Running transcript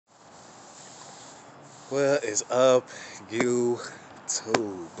What is up, YouTube?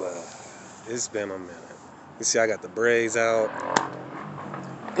 It's been a minute. You see, I got the braids out.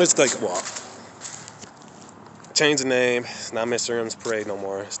 Let's take a walk. Change the name. It's not Mr. M's Parade no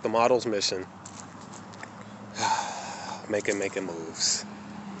more. It's the Model's Mission. Making moves.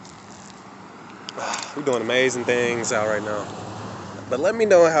 We're doing amazing things out right now. But let me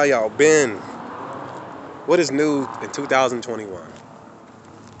know how y'all been. What is new in 2021?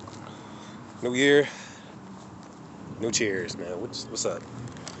 New year, new cheers, man. What's up?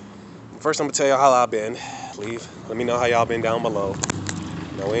 First, I'm gonna tell y'all how I've been. Let me know how y'all been down below.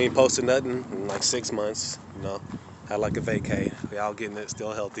 We ain't posted nothing in like 6 months. Had like a vacay. Y'all getting it,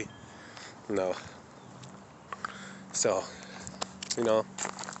 still healthy. So,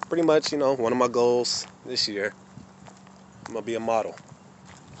 pretty much, one of my goals this year, I'm gonna be a model.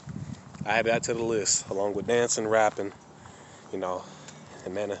 I added that to the list, along with dancing, rapping, and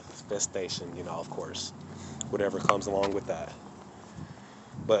manifestation, of course, whatever comes along with that.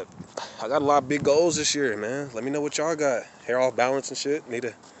 But I got a lot of big goals this year, man. Let me know what y'all got. Hair off balance and shit. I'm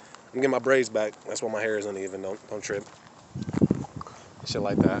getting my braids back. That's why my hair is uneven. Don't trip. Shit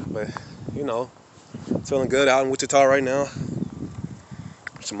like that. But feeling good out in Wichita right now.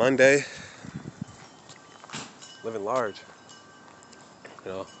 It's a Monday. Living large.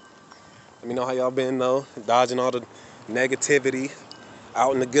 Let me know how y'all been though. Dodging all the negativity.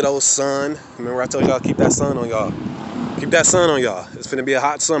 Out in the good old sun. Remember I told y'all keep that sun on y'all. Keep that sun on y'all. It's finna be a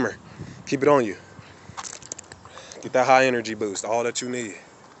hot summer. Keep it on you. Get that high energy boost. All that you need.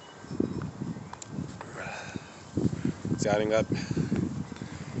 See, I done got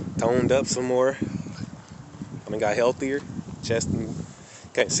toned up some more. I done got healthier. Chest,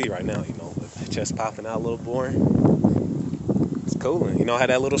 can't see right now, but chest popping out a little more. It's cooling. I had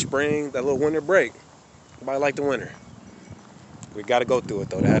that little spring, that little winter break. Nobody like the winter. We gotta go through it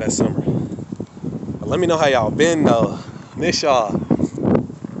though to have that summer. But let me know how y'all been though. Miss y'all.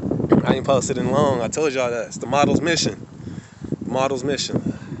 I ain't posted in long. I told y'all that. It's the Model's Mission. The Model's Mission.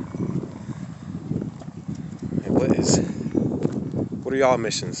 And what are y'all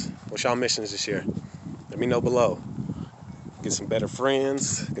missions? What's y'all missions this year? Let me know below. Get some better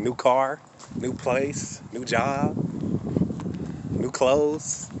friends, a new car, new place, new job, new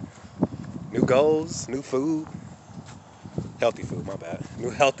clothes, new goals, new food. Healthy food, my bad.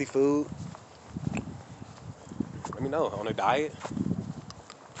 New healthy food. Let me know. On a diet.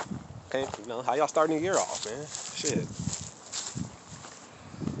 Okay, how y'all starting the year off, man? Shit.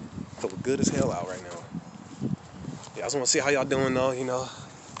 Feel good as hell out right now. Yeah, I just want to see how y'all doing though, I know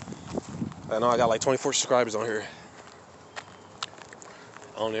I got like 24 subscribers on here.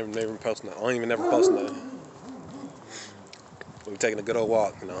 I don't even never post nothing. We're taking a good old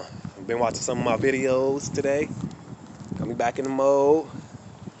walk, I've been watching some of my videos today. Got me back in the mode.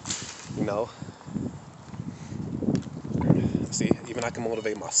 See, even I can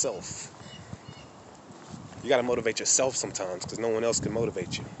motivate myself. You gotta motivate yourself sometimes, because no one else can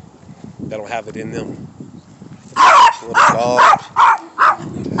motivate you. They don't have it in them. Little dog.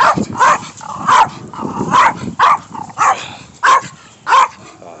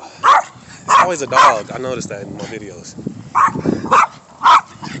 It's always a dog. I noticed that in my videos.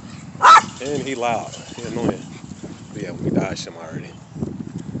 And he loud. He annoying. But yeah, we dodged him already.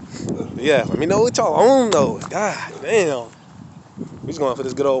 But yeah, let me know what y'all on though. God damn. We just going for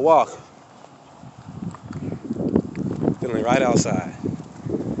this good old walk. Feeling right outside.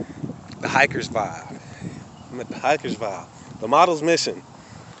 The hiker's vibe. I'm at the hiker's vibe. The Model's Mission.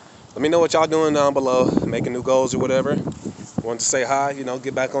 Let me know what y'all doing down below. Making new goals or whatever. Wanted to say hi,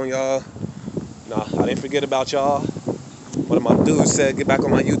 get back on y'all. I didn't forget about y'all. One of my dudes said, get back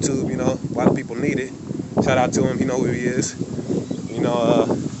on my YouTube, a lot of people need it. Shout out to him, he know who he is.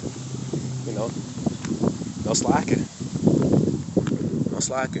 No slacking. No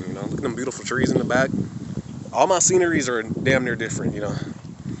slacking, Look at them beautiful trees in the back. All my sceneries are damn near different,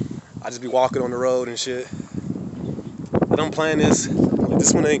 I just be walking on the road and shit. I don't plan this.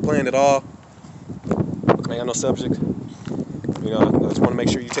 This one ain't planned at all. I ain't got no subject. I just want to make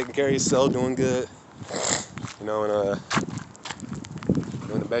sure you're taking care of yourself, doing good. And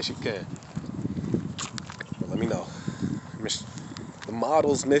doing the best you can. But let me know. The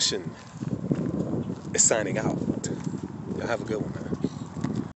Model's Mission is signing out. Y'all have a good one, man.